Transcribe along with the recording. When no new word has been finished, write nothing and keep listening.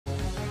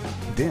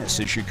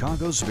This is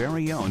Chicago's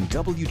very own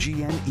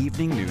WGN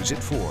Evening News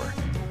at 4.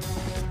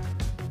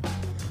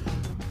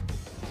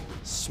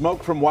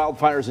 Smoke from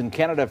wildfires in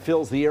Canada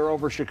fills the air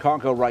over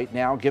Chicago right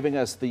now, giving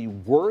us the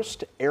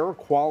worst air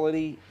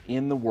quality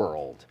in the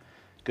world.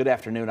 Good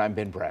afternoon, I'm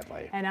Ben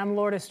Bradley. And I'm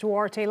Lourdes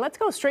Duarte. Let's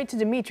go straight to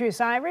Demetrius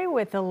Ivory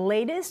with the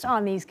latest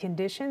on these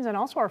conditions and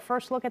also our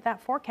first look at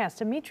that forecast.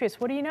 Demetrius,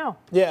 what do you know?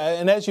 Yeah,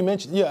 and as you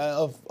mentioned,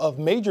 of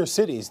major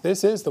cities,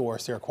 this is the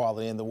worst air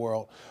quality in the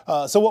world.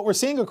 So what we're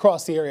seeing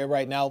across the area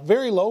right now,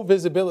 very low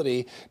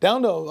visibility,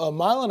 down to 1.5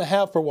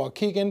 miles for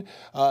Waukegan,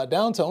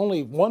 down to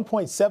only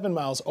 1.7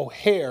 miles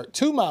O'Hare,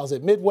 2 miles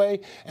at Midway,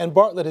 and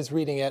Bartlett is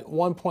reading at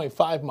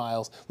 1.5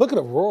 miles. Look at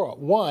Aurora,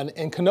 1,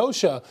 and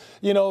Kenosha,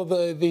 you know,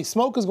 the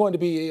smoke is going to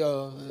be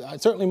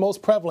certainly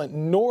most prevalent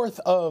north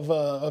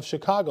of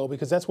Chicago,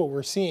 because that's what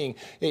we're seeing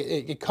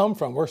it come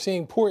from. We're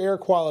seeing poor air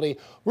quality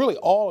really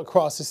all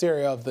across this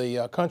area of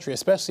the country,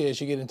 especially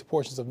as you get into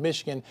portions of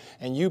Michigan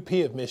and UP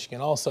of Michigan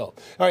also. All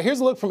right,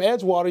 here's a look from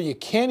Edgewater. You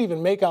can't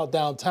even make out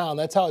downtown.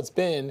 That's how it's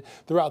been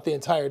throughout the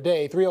entire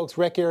day. Three Oaks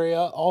Rec area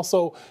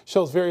also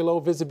shows very low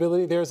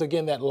visibility. There's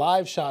again that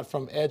live shot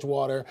from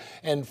Edgewater.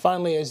 And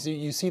finally, as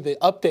you see the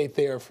update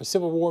there for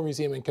Civil War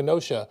Museum in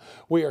Kenosha,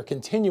 we are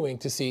continuing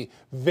to see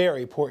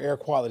very poor air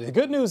quality. The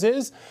good news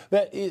is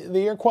that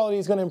the air quality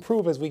is going to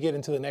improve as we get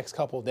into the next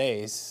couple of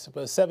days.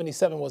 But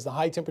 77 was the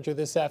high temperature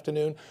this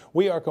afternoon.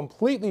 We are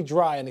completely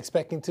dry and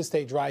expecting to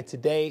stay dry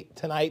today,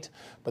 tonight,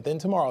 but then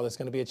tomorrow there's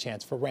going to be a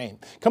chance for rain.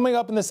 Coming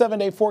up in the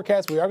 7-day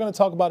forecast, we are going to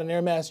talk about an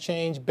air mass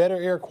change, better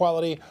air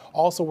quality.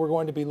 Also, we're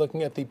going to be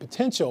looking at the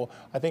potential,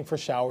 I think, for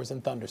showers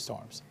and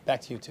thunderstorms.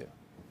 Back to you two.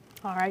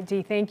 All right,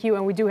 Dee, thank you.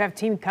 And we do have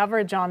team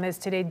coverage on this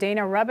today.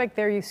 Dana Rebick,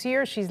 there you see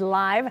her. She's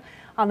live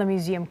on the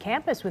museum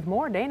campus with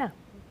more. Dana.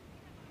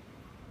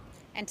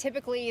 And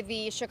typically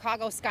the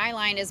Chicago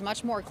skyline is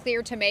much more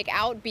clear to make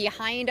out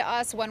behind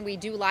us when we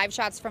do live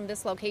shots from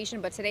this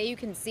location. But today you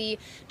can see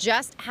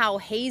just how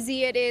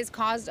hazy it is,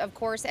 caused, of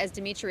course, as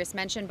Demetrius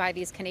mentioned, by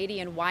these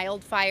Canadian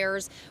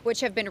wildfires,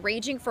 which have been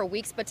raging for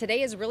weeks. But today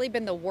has really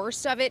been the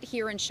worst of it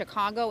here in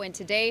Chicago. And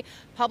today,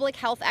 public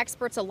health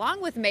experts,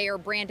 along with Mayor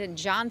Brandon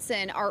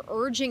Johnson, are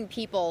urging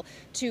people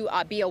to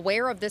be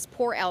aware of this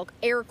poor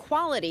air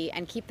quality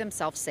and keep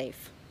themselves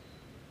safe.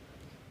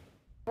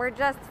 We're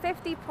just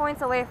 50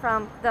 points away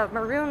from the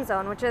maroon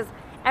zone, which is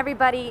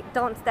everybody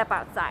don't step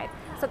outside.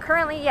 So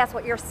currently, yes,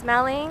 what you're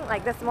smelling,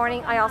 like this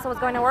morning, I also was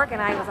going to work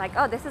and I was like,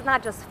 oh, this is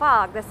not just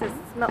fog, this is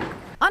smoke.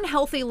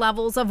 Unhealthy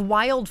levels of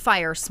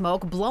wildfire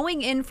smoke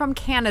blowing in from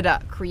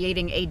Canada,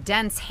 creating a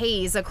dense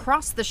haze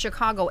across the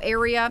Chicago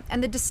area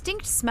and the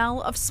distinct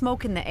smell of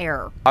smoke in the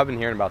air. I've been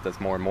hearing about this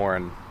more and more,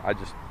 and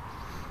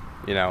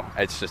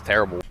it's just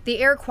terrible. The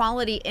air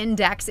quality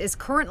index is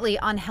currently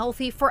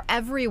unhealthy for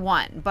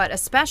everyone, but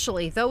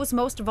especially those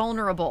most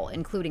vulnerable,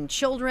 including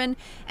children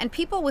and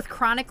people with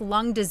chronic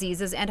lung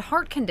diseases and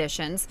heart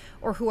conditions,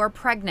 or who are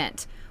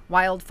pregnant.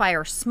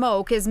 Wildfire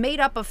smoke is made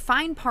up of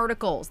fine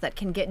particles that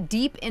can get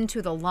deep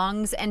into the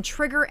lungs and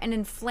trigger an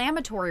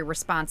inflammatory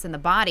response in the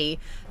body.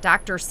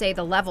 Doctors say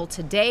the level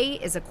today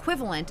is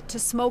equivalent to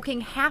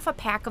smoking half a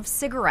pack of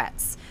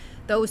cigarettes.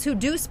 Those who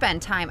do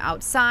spend time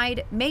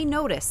outside may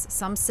notice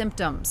some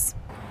symptoms.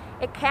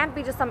 It can't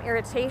be just some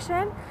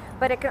irritation,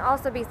 but it can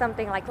also be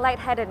something like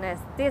lightheadedness,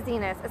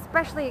 dizziness,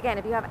 especially again,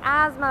 if you have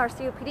asthma or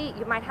COPD,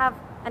 you might have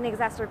an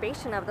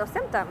exacerbation of those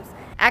symptoms.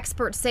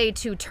 Experts say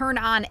to turn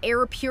on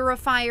air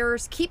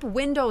purifiers, keep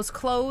windows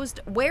closed,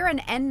 wear an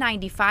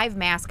N95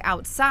 mask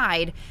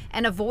outside,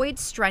 and avoid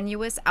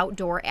strenuous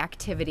outdoor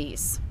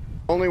activities.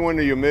 Only when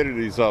the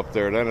humidity's up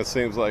there, then it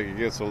seems like it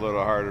gets a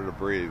little harder to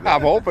breathe.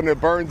 I'm hoping it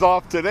burns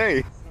off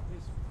today.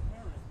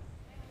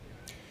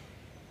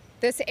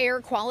 This air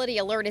quality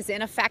alert is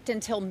in effect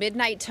until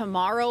midnight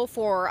tomorrow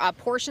for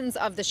portions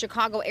of the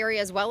Chicago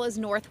area as well as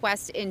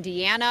northwest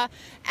Indiana.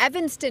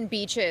 Evanston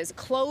beaches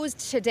closed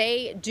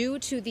today due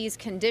to these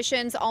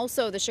conditions.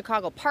 Also, the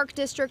Chicago Park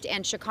District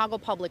and Chicago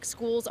Public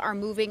Schools are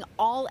moving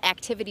all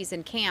activities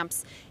and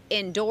camps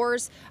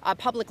indoors.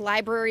 Public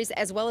libraries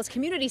as well as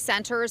community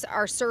centers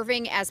are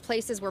serving as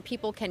places where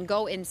people can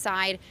go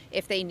inside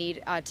if they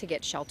need to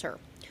get shelter.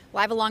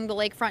 Live along the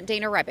lakefront,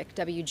 Dana Rebick,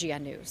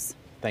 WGN News.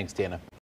 Thanks, Dana.